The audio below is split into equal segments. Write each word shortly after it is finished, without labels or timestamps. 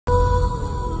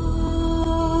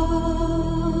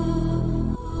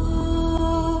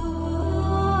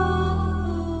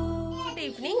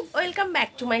Welcome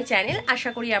back to my channel.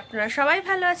 আশা করি আপনারা সবাই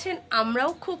ভালো আছেন।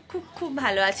 আমরাও খুব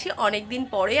ভালো আছি। অনেক দিন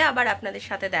পরে আবার আপনাদের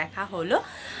সাথে দেখা হলো।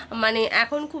 মানে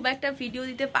এখন খুব একটা ভিডিও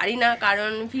দিতে পারি না,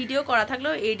 কারণ ভিডিও করা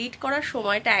থাকলেও এডিট করার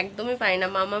সময়টা একদমই পাই না।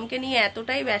 মামামকে নিয়ে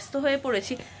এতটাই ব্যস্ত হয়ে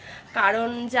পড়েছি, কারণ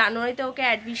জানুয়ারিতে ওকে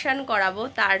অ্যাডমিশন করাবো,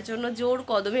 তার জন্য জোর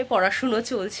কদমে পড়াশুনো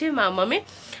চলছে মামামে।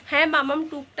 হ্যাঁ, মামাম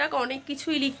টুকটাক অনেক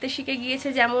কিছুই লিখতে শিখে গিয়েছে,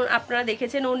 যেমন আপনারা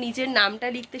দেখেছেন ও নিজের নামটা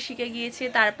লিখতে শিখে গিয়েছে।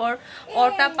 তারপর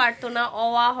অটা পারতো না, অ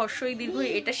আ হর্ষই দীর্ঘ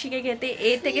এটা শিখে গেতে,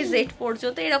 এ থেকে জেড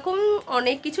পর্যন্ত এরকম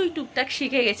অনেক কিছুই টুকটাক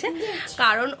শিখে গেছে,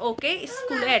 কারণ ওকে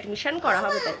স্কুলে অ্যাডমিশন করা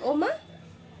হবে। তাই ও মা,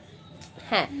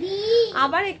 হ্যাঁ,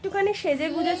 আবার একটুখানি সেজে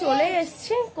গুজে চলে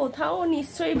এসছে কোথাও,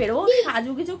 নিশ্চয়ই বেরোবো।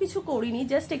 সাজুগুজু কিছু করিনি,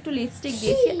 জাস্ট একটু লিপস্টিক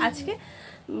দিয়েছি। আজকে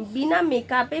বিনা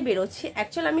মেকআপে বেরোচ্ছি।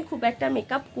 অ্যাকচুয়ালি আমি খুব একটা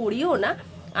মেকআপ করিও না,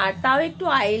 আর তাও একটু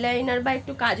আইলাইনার বা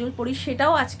একটু কাজল পরি,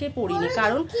 সেটাও আজকে পরিনি,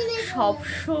 কারণ সব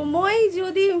সময়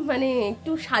যদি মানে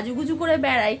একটু সাজুগুজু করে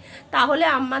বেড়াই তাহলে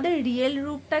আমাদের রিয়েল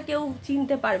রূপটা কেউ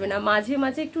চিনতে পারবে না। মাঝে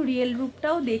মাঝে একটু রিয়েল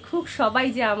রূপটাও দেখুক সবাই,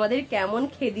 যে আমাদের কেমন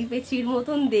খেদি পেচির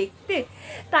মতন দেখতে।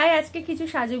 তাই আজকে কিছু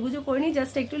সাজুগুজু করিনি,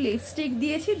 জাস্ট একটু লিপস্টিক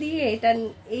দিয়েছি, দিয়ে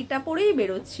এইটা পরেই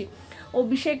বেরোচ্ছি।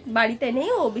 অভিষেক বাড়িতে নেই,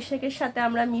 অভিষেকের সাথে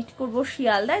আমরা মিট করব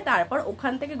শিয়ালদায়, তারপর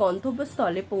ওখান থেকে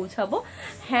গন্তব্যস্থলে পৌঁছাবো।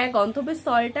 হ্যাঁ,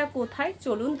 গন্তব্যস্থলটা কোথায়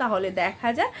চলুন তাহলে দেখা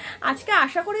যায়। আজকে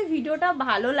আশা করি ভিডিওটা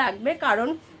ভালো লাগবে, কারণ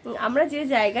আমরা যে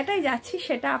জায়গাটায় যাচ্ছি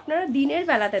সেটা আপনারা দিনের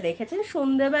বেলাতে দেখেছেন।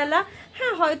 সন্ধেবেলা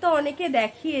হ্যাঁ হয়তো অনেকে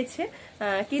দেখিয়েছে,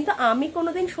 কিন্তু আমি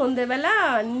কোনোদিন সন্ধেবেলা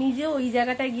নিজে ওই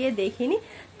জায়গাটায় গিয়ে দেখিনি,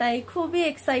 তাই খুবই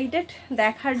এক্সাইটেড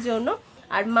দেখার জন্য।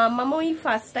 আর মামামও ওই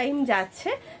ফার্স্ট টাইম যাচ্ছে,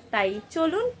 তাই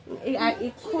চলুন।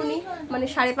 এক্ষুনি মানে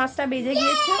 5:30 বেজে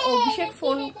গিয়েছে। অভিষেক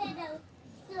ফোন,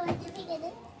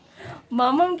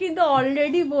 মামাম কিন্তু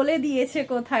অলরেডি বলে দিয়েছে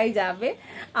কোথায় যাবে।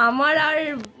 আমার আর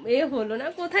হলো না।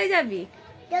 কোথায় যাবি?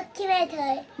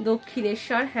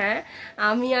 দক্ষিণেশ্বর। হ্যাঁ,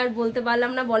 আমি আর বলতে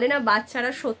পারলাম না। বলে না,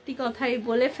 বাচ্চারা সত্যি কথাই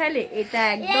বলে ফেলে। এটা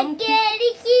একদম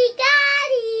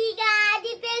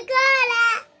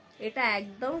এটা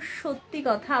একদম সত্যি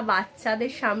কথা।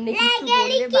 বাচ্চাদের সামনে কিছু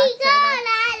বললে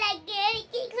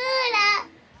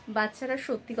বাচ্চারা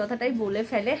সত্যি কথাটাই বলে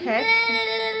ফেলে। হ্যাঁ,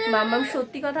 মামাম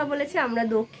সত্যি কথা বলেছে। আমরা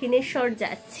দক্ষিণেশ্বর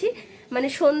যাচ্ছি, মানে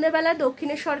সন্ধ্যেবেলা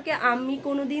দক্ষিণেশ্বরকে আমি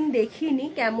কোনোদিন দেখিনি।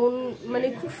 কেমন মানে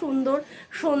খুব সুন্দর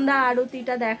সন্ধ্যা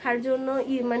আরতিটা দেখার জন্য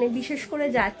মানে বিশেষ করে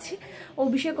যাচ্ছি।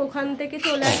 অভিষেক ওখান থেকে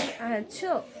চলে আসবে। আচ্ছা,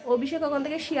 অভিষেক ওখান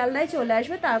থেকে শিয়ালদায় চলে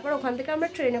আসবে, তারপর ওখান থেকে আমরা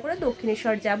ট্রেনে করে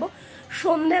দক্ষিণেশ্বর যাব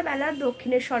সন্ধ্যাবেলা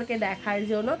দক্ষিণেশ্বরকে দেখার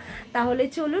জন্য। তাহলে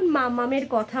চলুন, মামামের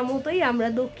কথা মতোই আমরা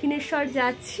দক্ষিণেশ্বর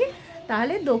যাচ্ছি।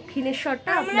 তাহলে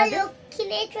দক্ষিণেশ্বরটা আপনাদের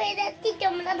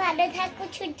তোমরা ভালো থাকো,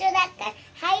 সূর্য দেখা,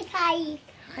 হাই ফাইভ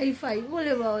হাই ফাইভ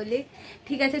বলে বলে।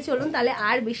 ঠিক আছে, চলুন তাহলে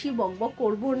আর বেশি বকবক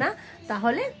করবো না,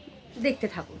 তাহলে দেখতে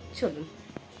থাকুন। চলুন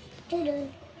চলুন।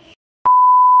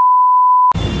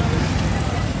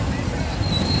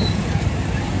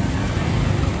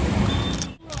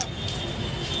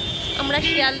 আমরা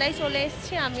শিয়ালদায় চলে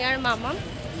এসেছি, আমি আর মামাম।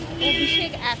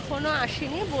 অভিষেক এখনো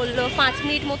আসেনি, বললো 5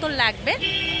 মিনিট মতন লাগবে।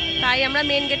 তাই আমরা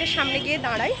মেন গেটের সামনে গিয়ে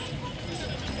দাঁড়াই,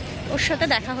 ওর সাথে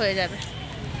দেখা হয়ে যাবে।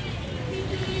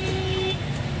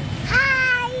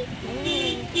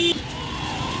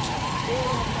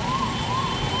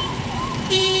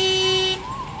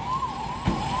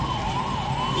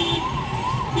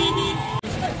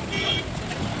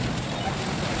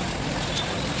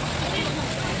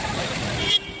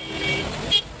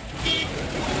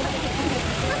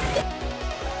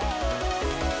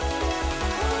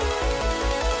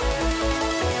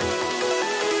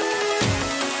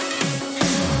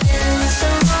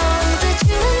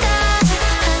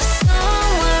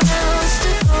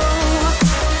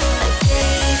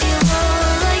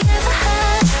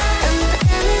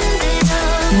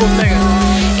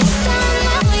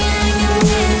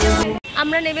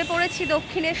 আমরা নেমে পড়েছি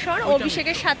দক্ষিণেশ্বর।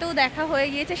 অভিষেকের সাথেও দেখা হয়ে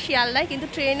গিয়েছে শিয়ালদায়, কিন্তু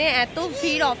ট্রেনে এত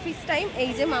ভিড়, অফিস টাইম।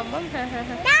 এই যে মাম্মাম, হ্যাঁ হ্যাঁ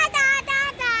হ্যাঁ,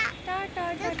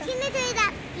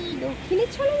 দক্ষিণে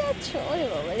চলে যাচ্ছ? ওরে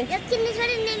বাবা,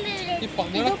 দক্ষিণেশ্বরে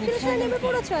নেমে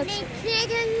পড়েছো?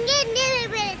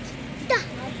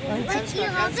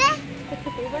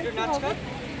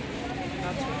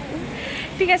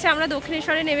 ঠিক আছে, আমরা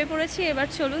দক্ষিণেশ্বরে নেমে পড়েছি। এবার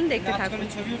চলুন দেখতে থাকুন।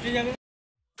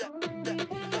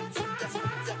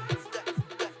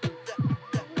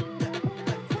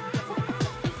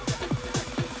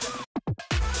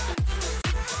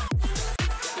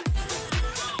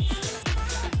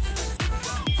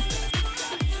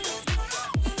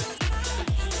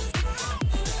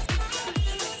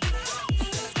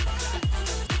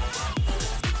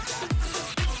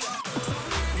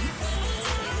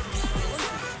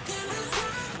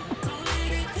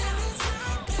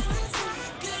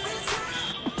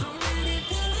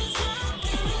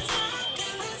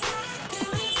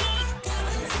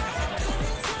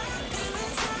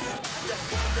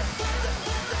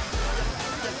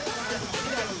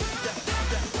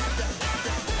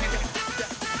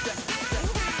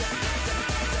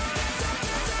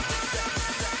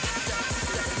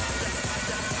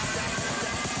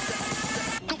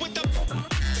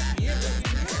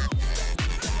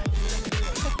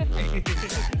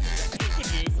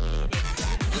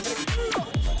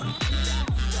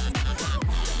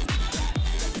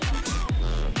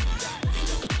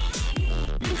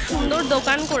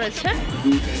 দোকান করেছে।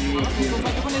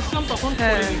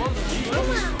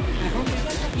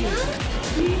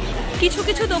 কিছু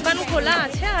কিছু দোকান খোলা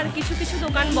আছে আর কিছু কিছু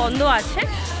দোকান বন্ধ আছে।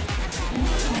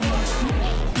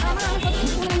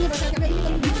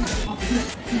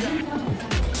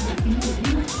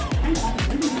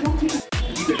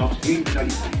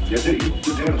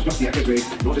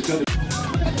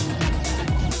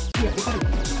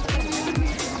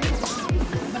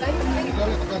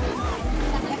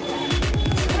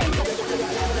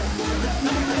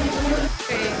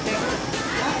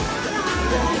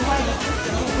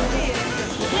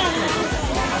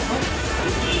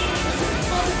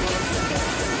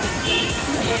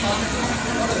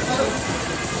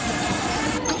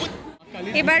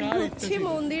 এবার ঢুকছি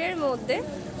মন্দিরের মধ্যে।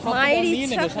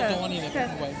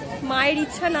 মায়ের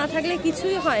ইচ্ছা না থাকলে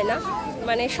কিছুই হয় না।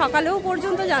 মানে সকালেও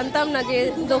পর্যন্ত জানতাম না যে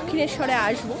দক্ষিণেশ্বরে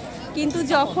আসবো, কিন্তু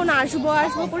যখন আসবো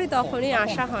করি তখনই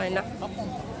আসা হয় না।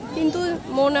 কিন্তু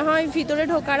মনে হয় ভিতরে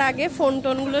ঢোকার আগে ফোন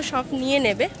টোনগুলো সব নিয়ে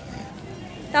নেবে,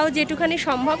 তাও যেটুখানি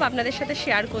সম্ভব আপনাদের সাথে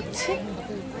শেয়ার করছি।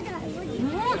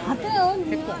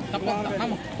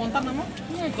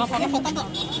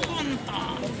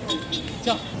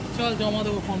 চল জমা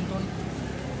দেবো ফোন টোন।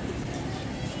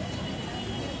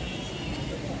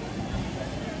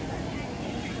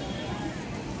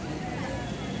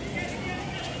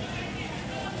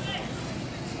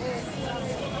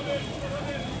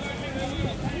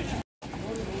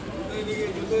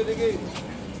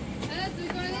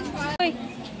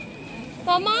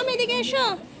 মাম এদিকে এসো।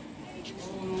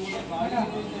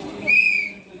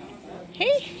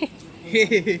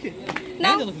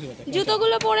 নাও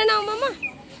জুতোগুলো পরে নাও মামা।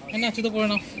 না জুতো পরে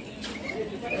নাও।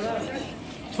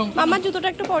 মামার জুতোটা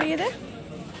একটু পরিয়ে দে।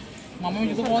 মামা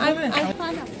জুতো পরা যাবে?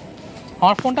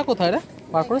 আমার ফোনটা কোথায় রে?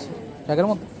 বার করেছিস ব্যাগের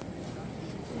মধ্যে?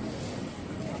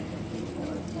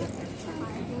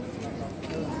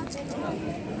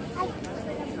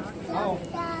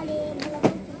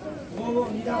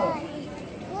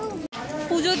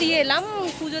 পুজো দিয়ে এলাম।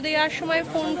 পুজো দেওয়ার সময়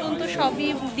ফোন টোন তো সবই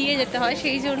দিয়ে যেতে হয়,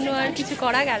 সেই জন্য আর কিছু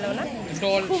করা গেল না।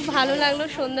 খুব ভালো লাগলো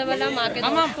সন্ধ্যাবেলা মাকে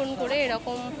দর্শন করে।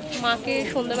 এরকম মাকে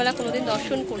সন্ধ্যাবেলা কোনোদিন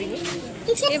দর্শন করিনি।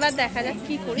 এবার দেখা যাক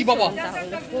কি করি।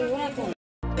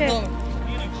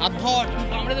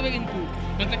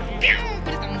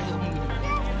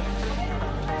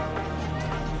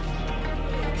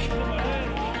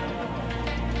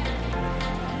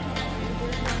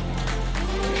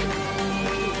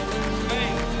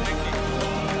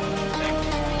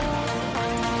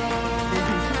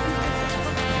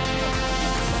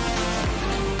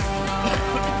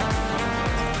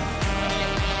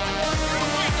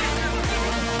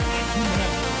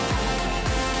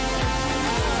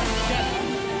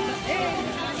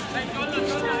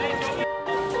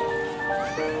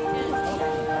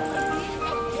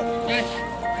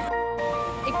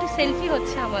 একটু সেলফি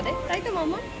হচ্ছে আমাদের, তাই তো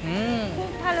মামা? খুব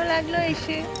ভালো লাগলো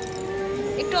এসে।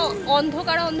 একটু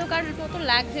অন্ধকার অন্ধকার মতো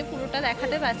লাগছে, পুরোটা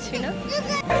দেখাতে পাচ্ছি না।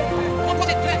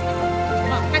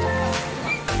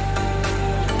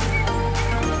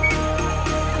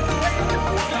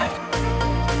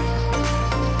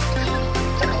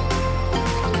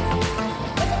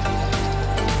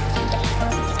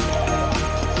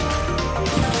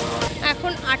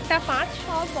 এখন 8:05,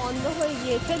 সব বন্ধ হয়ে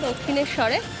গিয়েছে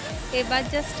দক্ষিণেশ্বরে। এবার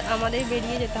জাস্ট আমাদের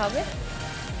বেরিয়ে যেতে হবে।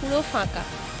 পুরো ফাঁকা,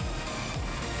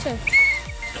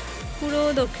 পুরো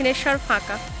দক্ষিণেশ্বর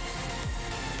ফাঁকা।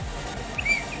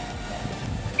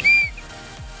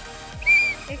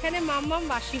 এখানে মাম্মাম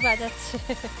বাঁশি বাজাচ্ছে।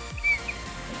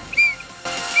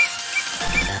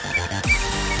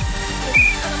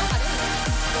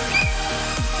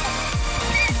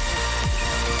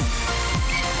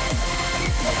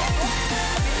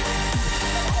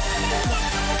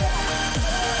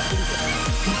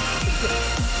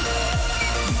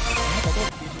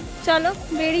 চলো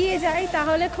বেরিয়ে যাই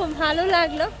তাহলে। খুব ভালো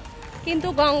লাগলো, কিন্তু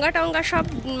গঙ্গা টঙ্গা সব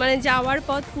মানে যাওয়ার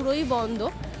পথ পুরোই বন্ধ।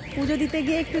 পুজো দিতে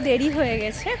গিয়ে একটু দেরি হয়ে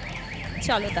গেছে।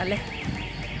 চলো তাহলে।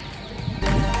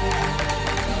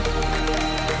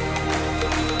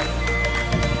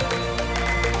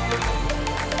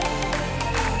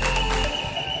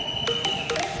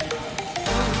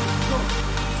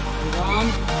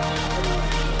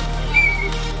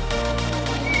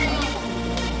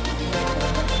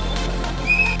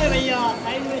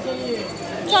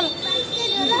 চল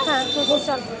হ্যাঁ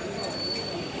চল।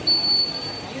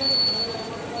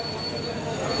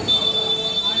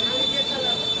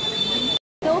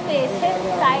 তো পেয়েছে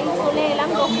তাই চলে এলাম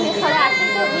দক্ষিণেশ্বরে। আসলে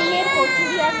তো হিঙের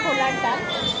কচুরি আর ছোলার ডাল,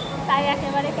 তাই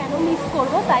একেবারে কেন মিস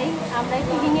করবো, তাই আমরা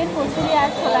একটু হিঙের কচুরি আর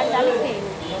ছোলার ডাল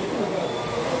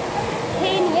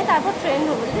খেয়ে নিয়ে নিয়ে তারপর ট্রেন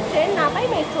ধরবো, যদি ট্রেন না পাই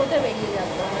মেট্রোতে বেরিয়ে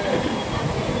যাবো।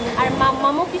 আর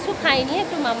মাম্মামও কিছু খাইনি,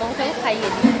 একটু মাম্মামকেও খাইয়ে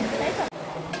দিই, তাই তো।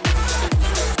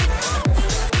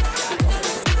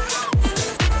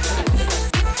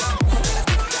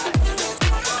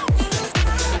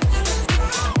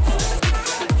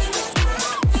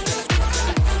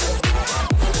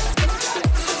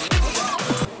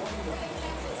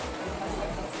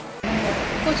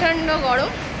 প্রচণ্ড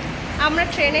গরম, আমরা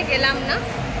ট্রেনে গেলাম না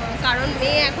কারণ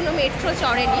মেয়ে এখনও মেট্রো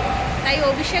চড়েনি। তাই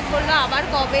অভিষেক বললো আবার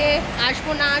কবে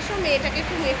আসবো না আসো, মেয়েটাকে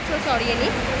একটু মেট্রো চড়িয়ে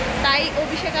নিই। তাই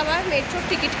অভিষেক আবার মেট্রোর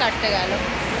টিকিট কাটতে গেল।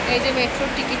 এই যে মেট্রোর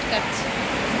টিকিট কাটছে।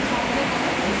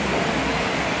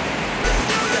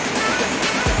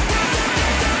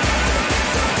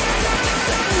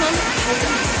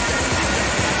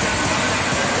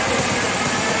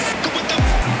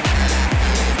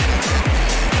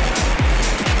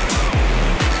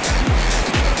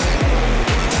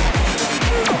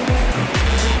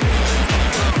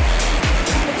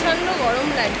 গরম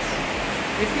লাগছে।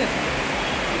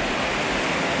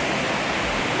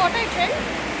 কটায় ট্রেন?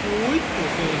 ওই তো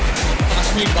 5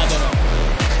 মিনিট বাদে।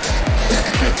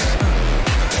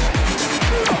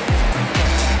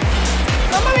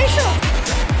 মামা এসো,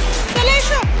 চলে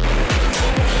এসো।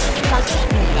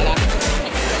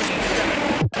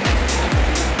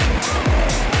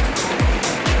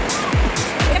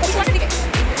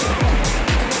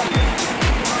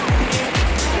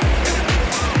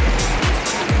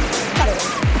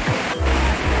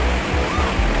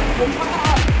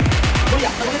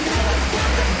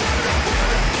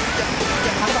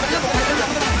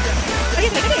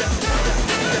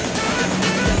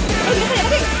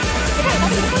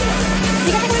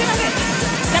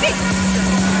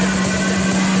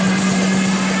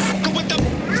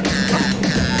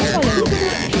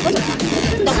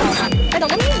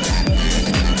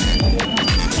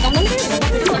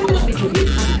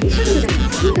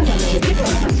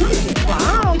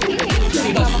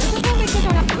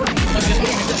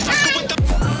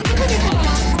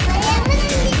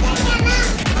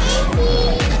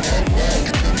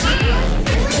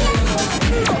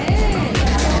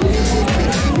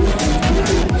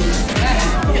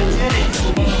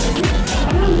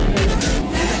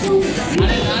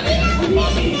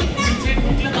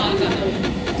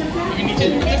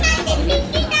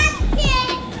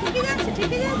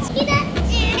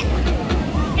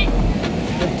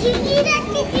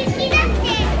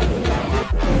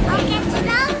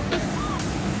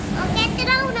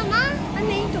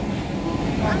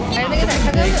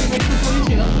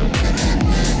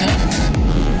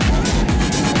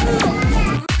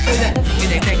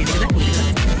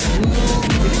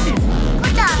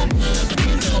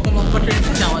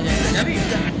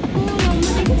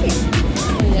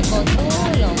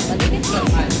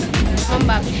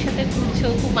 বাবির সাথে ঘুরছে,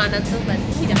 খুব আনন্দ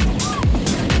পাচ্ছি।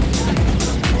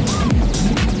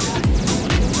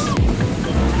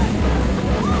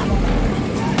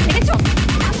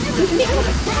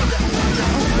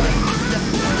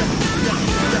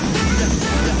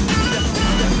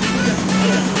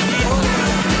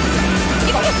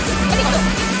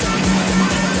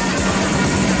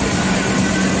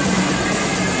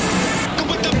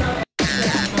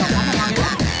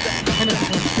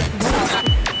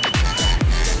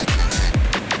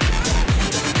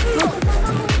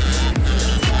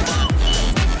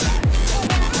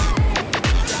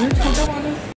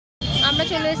 আমরা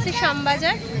চলে এসেছি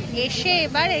শ্যামবাজার, এসে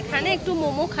এবার এখানে একটু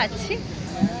মোমো খাচ্ছি।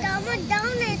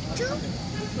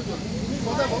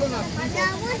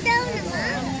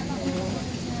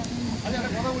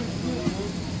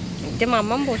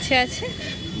 মাম্মাম বসে আছে,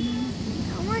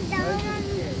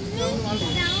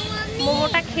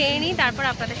 মোমোটা খেয়ে নিই তারপর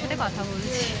আপনাদের সাথে কথা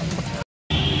বলছি।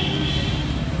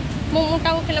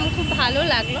 মোমোটাও খেলাম, খুব ভালো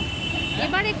লাগলো।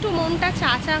 এবার একটু মনটা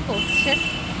চা চা করছে,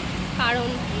 কারণ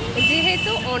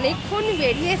যেহেতু অনেকক্ষণ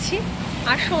বেরিয়েছি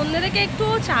আর সন্ধ্যে থেকে একটু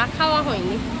চা খাওয়া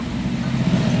হয়নি।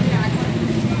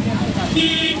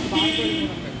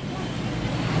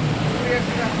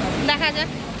 দেখা যাক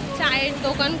চায়ের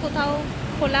দোকান কোথাও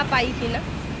খোলা পাই কিনা,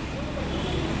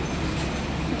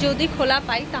 যদি খোলা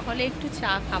পাই তাহলে একটু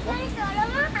চা খাবো।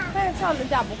 হ্যাঁ চলো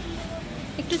যাবো,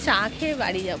 একটু চা খেয়ে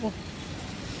বাড়ি যাব।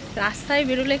 রাস্তায়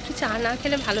বেরোলে একটু চা না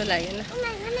খেলে ভালো লাগে না।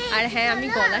 আর হ্যাঁ, আমি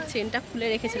গলার চেনটা খুলে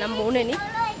রেখেছিলাম, মনে নেই।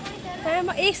 হ্যাঁ,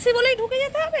 এসি বলেই ঢুকে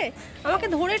যেতে হবে, আমাকে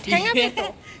ধরে ঠ্যাঙাবে তো।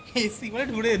 এসি বলে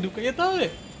ঢুকে যেতে হবে,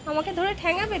 আমাকে ধরে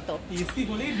ঠ্যাঙাবে তো। এসি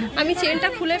বলেই আমি চেনটা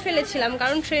খুলে ফেলেছিলাম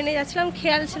কারণ ট্রেনে যাচ্ছিলাম,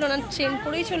 খেয়াল ছিল না, চেন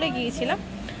পরেই চলে গিয়েছিলাম।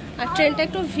 আর ট্রেনটা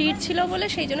একটু ভিড় ছিল বলে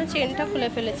সেই জন্য চেনটা খুলে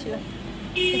ফেলেছিলাম।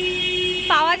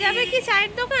 পাওয়া যাবে কি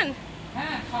চায়ের দোকান?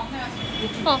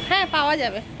 ও হ্যাঁ, পাওয়া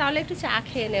যাবে, তাহলে একটু চা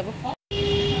খেয়ে নেব।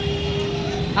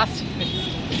 আসছি।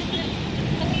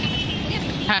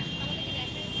 হ্যাঁ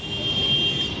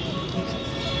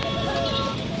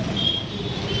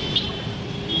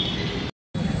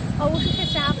অবশেষে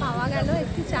চা পাওয়া গেল,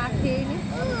 একটু চা খেয়ে নি,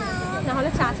 নাহলে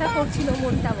চা চা করছিল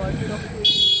মনটা বড্ড।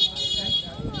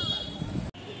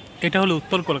 এটা হলো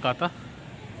উত্তর কলকাতা।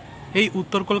 এই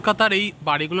উত্তর কলকাতার এই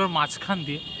বাড়িগুলোর মাঝখান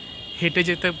দিয়ে হেঁটে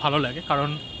যেতে ভালো লাগে, কারণ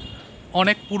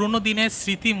অনেক পুরনো দিনের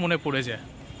স্মৃতি মনে পড়ে যায়।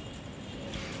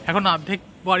 এখন অর্ধেক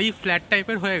বাড়ি ফ্ল্যাট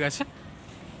টাইপের হয়ে গেছে।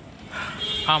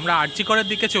 আমরা আরজি করের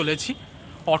দিকে চলেছি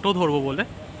অটো ধরবো বলে।